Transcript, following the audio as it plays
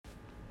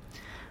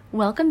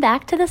Welcome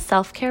back to the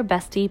Self-Care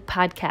Bestie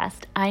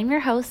podcast. I'm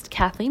your host,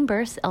 Kathleen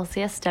Burse,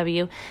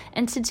 LCSW,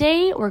 and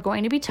today we're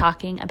going to be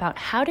talking about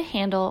how to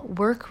handle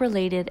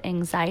work-related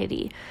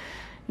anxiety.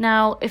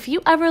 Now, if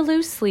you ever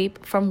lose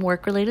sleep from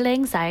work-related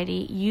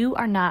anxiety, you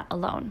are not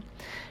alone.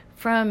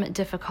 From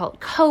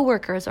difficult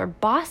coworkers or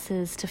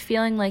bosses to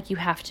feeling like you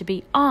have to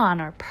be on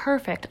or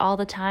perfect all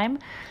the time,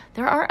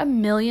 there are a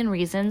million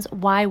reasons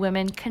why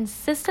women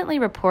consistently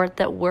report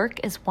that work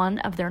is one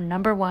of their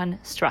number one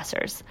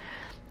stressors.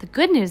 The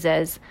good news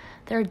is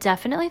there are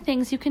definitely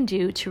things you can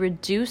do to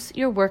reduce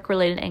your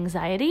work-related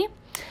anxiety,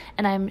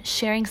 and I'm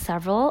sharing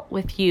several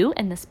with you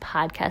in this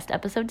podcast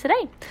episode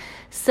today.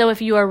 So if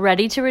you are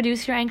ready to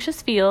reduce your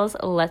anxious feels,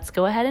 let's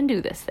go ahead and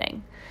do this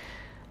thing.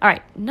 All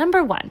right,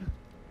 number one,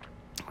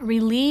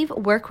 relieve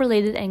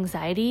work-related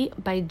anxiety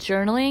by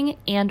journaling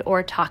and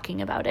or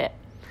talking about it.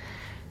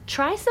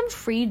 Try some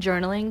free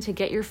journaling to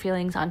get your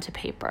feelings onto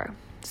paper.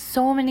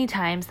 So many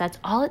times, that's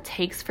all it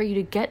takes for you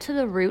to get to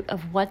the root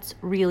of what's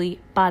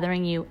really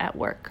bothering you at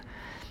work.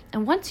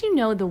 And once you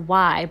know the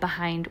why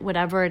behind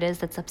whatever it is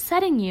that's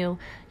upsetting you,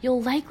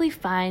 you'll likely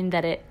find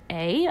that it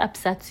A,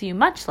 upsets you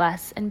much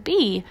less, and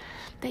B,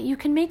 that you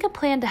can make a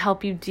plan to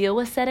help you deal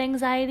with said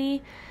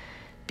anxiety.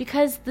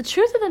 Because the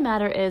truth of the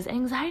matter is,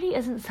 anxiety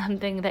isn't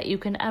something that you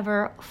can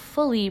ever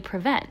fully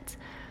prevent.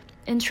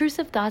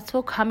 Intrusive thoughts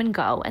will come and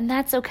go, and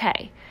that's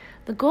okay.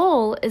 The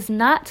goal is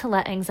not to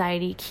let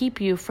anxiety keep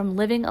you from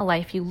living a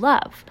life you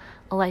love,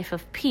 a life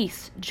of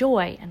peace,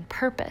 joy, and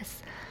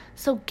purpose.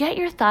 So get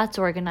your thoughts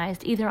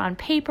organized either on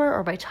paper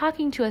or by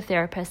talking to a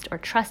therapist or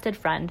trusted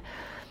friend.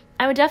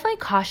 I would definitely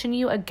caution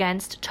you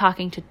against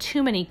talking to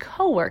too many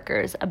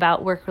coworkers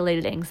about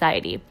work-related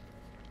anxiety.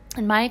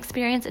 In my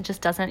experience, it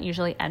just doesn't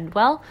usually end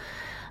well.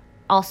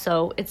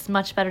 Also, it's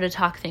much better to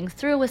talk things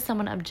through with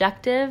someone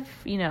objective,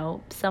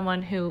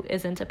 someone who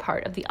isn't a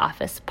part of the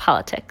office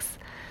politics.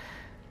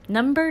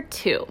 Number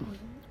two,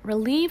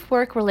 relieve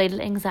work-related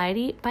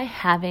anxiety by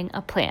having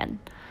a plan.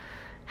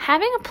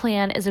 Having a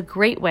plan is a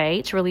great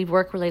way to relieve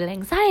work-related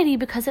anxiety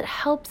because it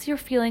helps your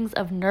feelings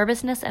of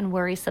nervousness and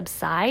worry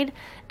subside,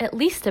 at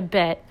least a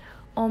bit,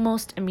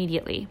 almost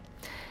immediately.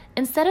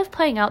 Instead of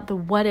playing out the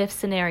what-if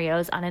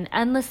scenarios on an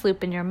endless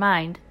loop in your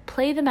mind,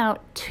 play them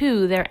out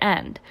to their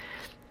end.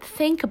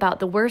 Think about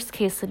the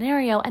worst-case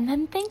scenario and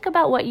then think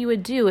about what you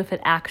would do if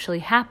it actually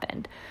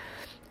happened.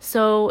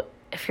 So,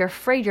 if you're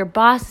afraid your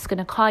boss is going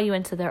to call you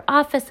into their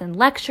office and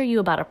lecture you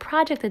about a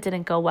project that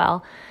didn't go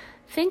well,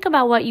 think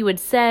about what you would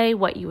say,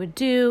 what you would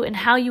do, and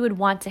how you would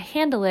want to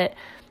handle it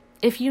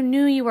if you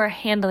knew you were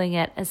handling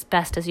it as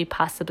best as you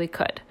possibly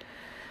could.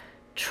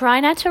 Try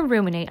not to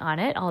ruminate on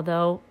it,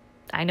 although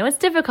I know it's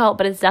difficult,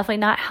 but it's definitely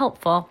not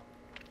helpful.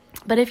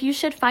 But if you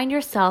should find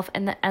yourself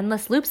in the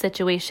endless loop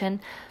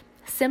situation,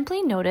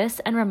 simply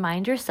notice and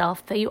remind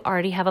yourself that you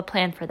already have a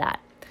plan for that.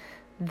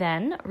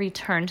 Then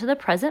return to the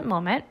present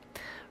moment.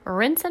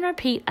 Rinse and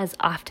repeat as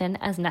often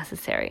as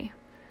necessary.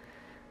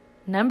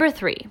 Number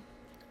three,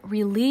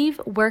 relieve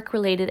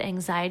work-related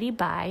anxiety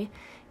by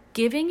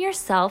giving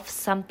yourself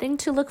something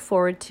to look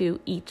forward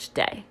to each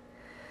day.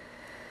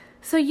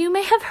 So you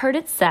may have heard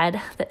it said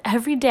that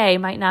every day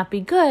might not be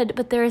good,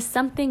 but there is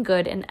something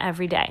good in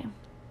every day.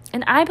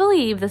 And I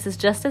believe this is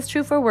just as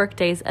true for work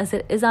days as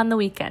it is on the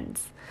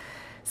weekends.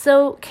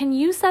 So can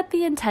you set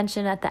the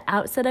intention at the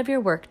outset of your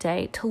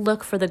workday to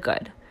look for the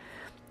good?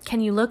 Can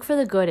you look for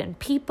the good in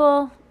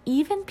people,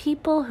 even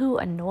people who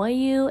annoy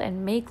you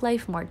and make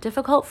life more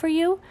difficult for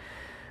you?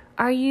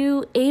 Are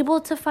you able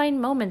to find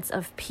moments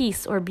of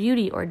peace or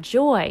beauty or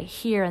joy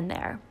here and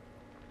there?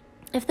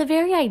 If the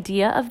very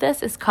idea of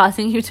this is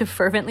causing you to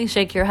fervently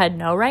shake your head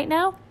no right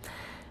now,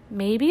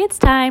 maybe it's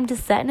time to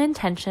set an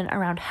intention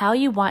around how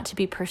you want to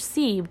be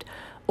perceived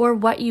or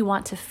what you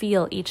want to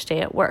feel each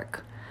day at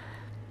work.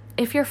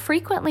 If you're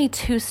frequently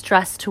too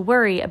stressed to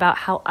worry about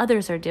how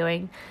others are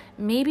doing,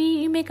 maybe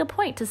you make a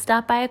point to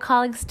stop by a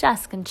colleague's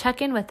desk and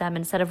check in with them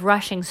instead of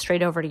rushing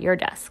straight over to your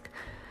desk.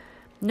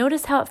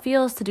 Notice how it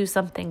feels to do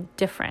something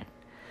different.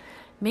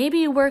 Maybe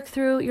you work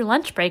through your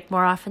lunch break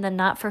more often than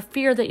not for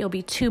fear that you'll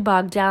be too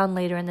bogged down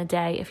later in the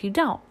day if you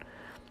don't.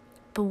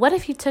 But what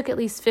if you took at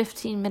least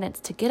 15 minutes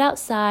to get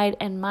outside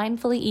and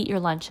mindfully eat your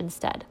lunch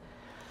instead?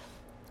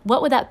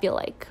 What would that feel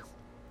like?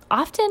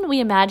 Often we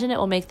imagine it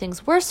will make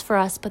things worse for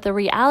us, but the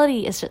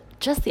reality is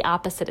just the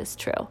opposite is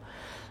true.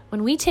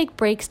 When we take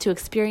breaks to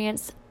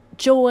experience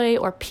joy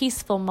or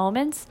peaceful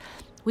moments,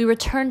 we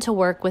return to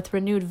work with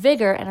renewed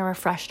vigor and a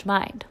refreshed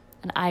mind.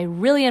 And I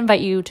really invite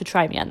you to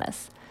try me on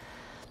this.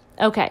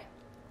 Okay,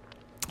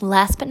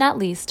 last but not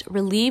least,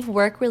 relieve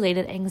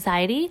work-related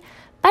anxiety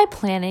by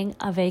planning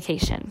a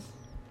vacation.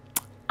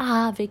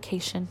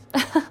 Vacation.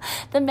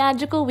 The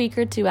magical week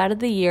or two out of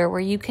the year where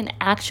you can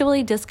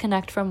actually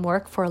disconnect from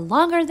work for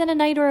longer than a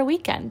night or a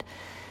weekend.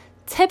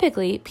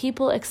 Typically,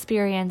 people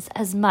experience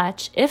as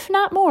much, if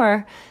not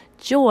more,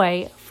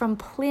 joy from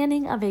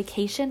planning a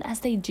vacation as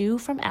they do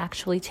from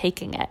actually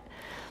taking it.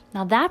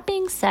 Now, that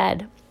being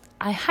said,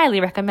 I highly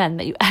recommend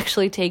that you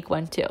actually take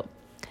one too.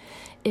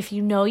 if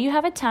you know you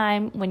have a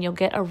time when you'll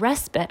get a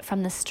respite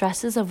from the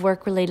stresses of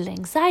work-related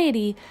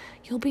anxiety,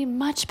 you'll be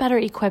much better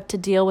equipped to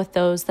deal with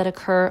those that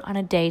occur on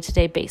a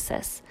day-to-day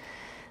basis.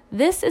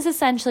 This is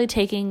essentially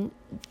taking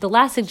the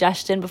last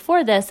suggestion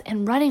before this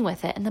and running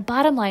with it. And the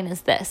bottom line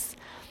is this: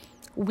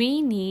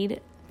 we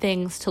need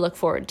things to look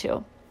forward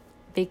to.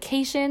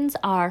 Vacations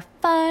are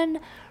fun,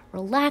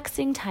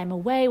 relaxing time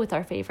away with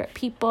our favorite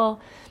people.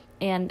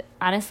 And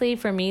honestly,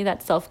 for me,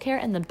 that's self-care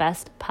in the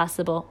best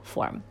possible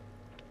form.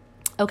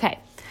 Okay,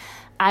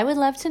 I would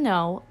love to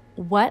know,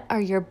 what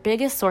are your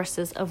biggest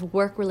sources of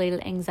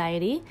work-related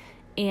anxiety?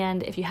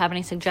 And if you have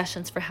any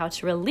suggestions for how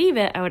to relieve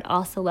it, I would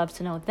also love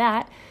to know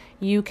that.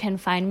 You can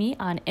find me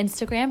on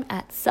Instagram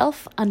at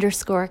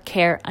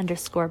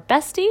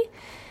self_care_bestie.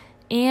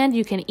 And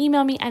you can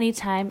email me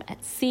anytime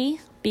at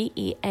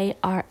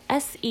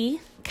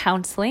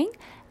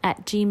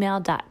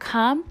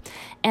cbearse_counseling@gmail.com.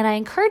 And I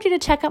encourage you to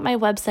check out my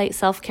website,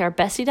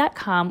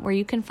 selfcarebestie.com, where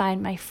you can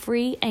find my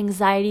free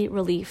anxiety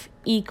relief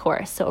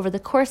e-course. So over the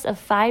course of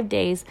 5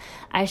 days,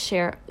 I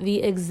share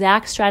the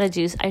exact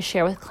strategies I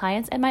share with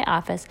clients in my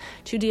office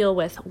to deal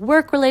with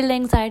work-related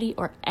anxiety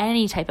or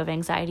any type of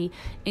anxiety,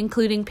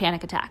 including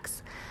panic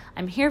attacks.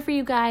 I'm here for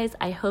you guys.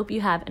 I hope you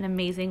have an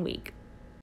amazing week.